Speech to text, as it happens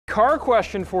Car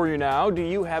question for you now. Do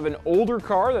you have an older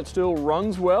car that still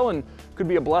runs well and could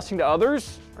be a blessing to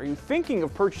others? Are you thinking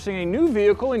of purchasing a new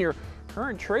vehicle and your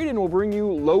current trade-in will bring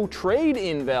you low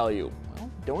trade-in value?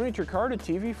 Well, donate your car to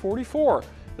TV-44.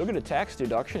 You'll get a tax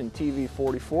deduction and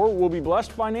TV-44 will be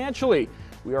blessed financially.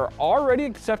 We are already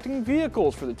accepting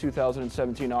vehicles for the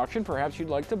 2017 auction. Perhaps you'd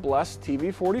like to bless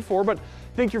TV-44, but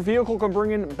think your vehicle can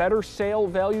bring in better sale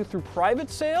value through private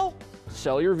sale?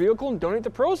 Sell your vehicle and donate the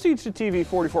proceeds to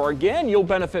TV-44. Again, you'll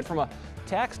benefit from a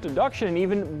tax deduction, and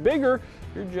even bigger,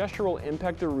 your gesture will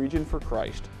impact the region for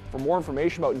Christ. For more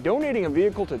information about donating a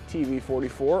vehicle to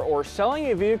TV-44 or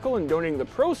selling a vehicle and donating the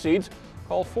proceeds,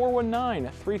 call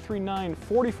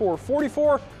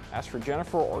 419-339-4444. Ask for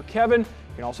Jennifer or Kevin. You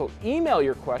can also email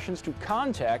your questions to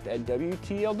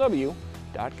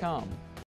contact@WTLW.com.